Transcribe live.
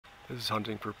This is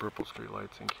hunting for purple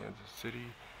streetlights in Kansas City.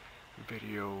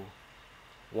 Video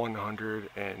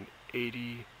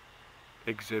 180,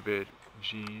 Exhibit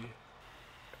G,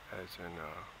 as in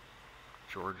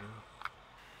Georgia.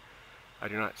 I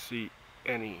do not see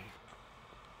any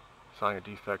sign of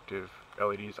defective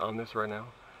LEDs on this right now,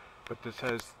 but this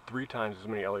has 3 times as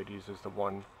many LEDs as the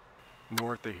one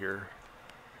north of here.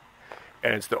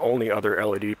 And it's the only other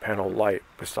LED panel light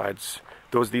besides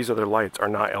these other lights are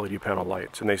not LED panel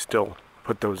lights, and they still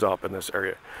put those up in this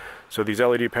area. So these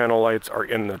LED panel lights are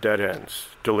in the dead ends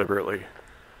deliberately.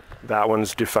 That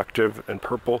one's defective and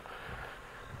purple.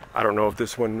 I don't know if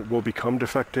this one will become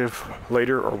defective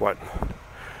later or what.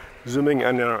 Zooming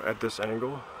in at this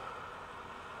angle,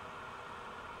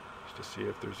 just to see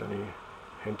if there's any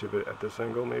hint of it at this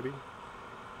angle maybe.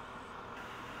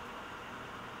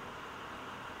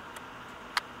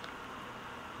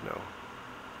 No.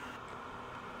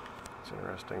 It's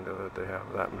interesting though that they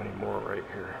have that many more right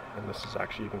here, and this is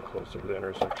actually even closer to the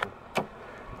intersection.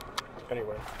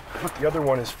 Anyway, the other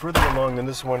one is further along than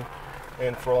this one,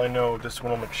 and for all I know, this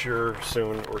one will mature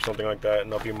soon or something like that,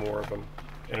 and there'll be more of them,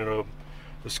 and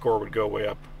the score would go way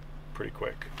up pretty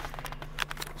quick.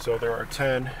 So there are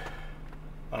 10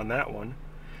 on that one,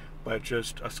 but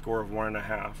just a score of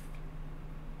 1.5.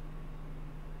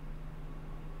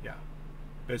 Yeah,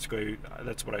 basically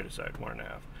that's what I decided,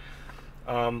 1.5.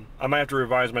 I might have to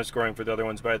revise my scoring for the other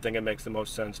ones, but I think it makes the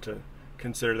most sense to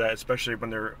consider that, especially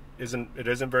when it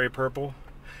isn't very purple,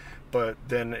 but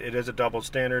then it is a double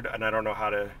standard, and I don't know how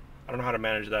to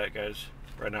manage that, guys,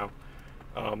 right now.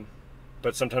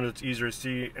 But sometimes it's easier to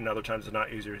see, and other times it's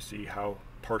not easier to see how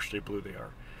partially blue they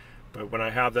are. But when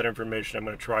I have that information, I'm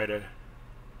going to try to,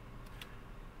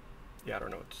 I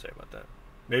don't know what to say about that.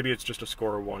 Maybe it's just a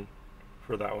score of 1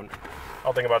 for that one.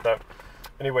 I'll think about that.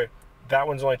 Anyway, that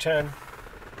one's only 10,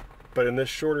 but in this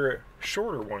shorter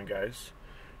one, guys,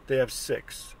 they have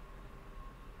 6.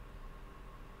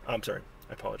 I'm sorry,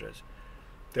 I apologize.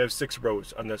 They have 6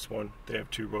 rows on this one. They have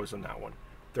 2 rows on that one.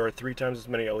 There are 3 times as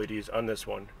many LEDs on this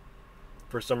one.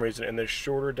 For some reason, in this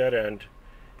shorter dead end,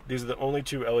 these are the only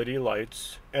 2 LED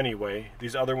lights anyway.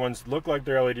 These other ones look like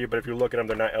they're LED, but if you look at them,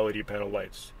 they're not LED panel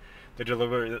lights. They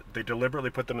deliberately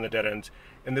put them in the dead ends,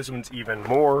 and this one's even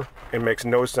more. It makes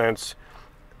no sense.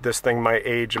 This thing might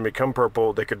age and become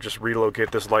purple. They could just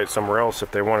relocate this light somewhere else if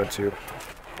they wanted to,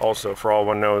 also, for all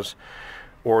one knows.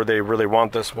 Or they really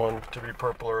want this one to be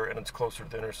purpler, and it's closer to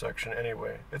the intersection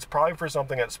anyway. It's probably for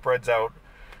something that spreads out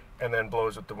and then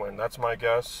blows with the wind. That's my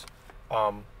guess.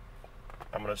 I'm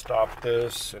going to stop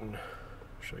this and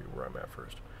show you where I'm at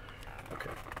first.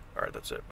 Okay, all right, that's it.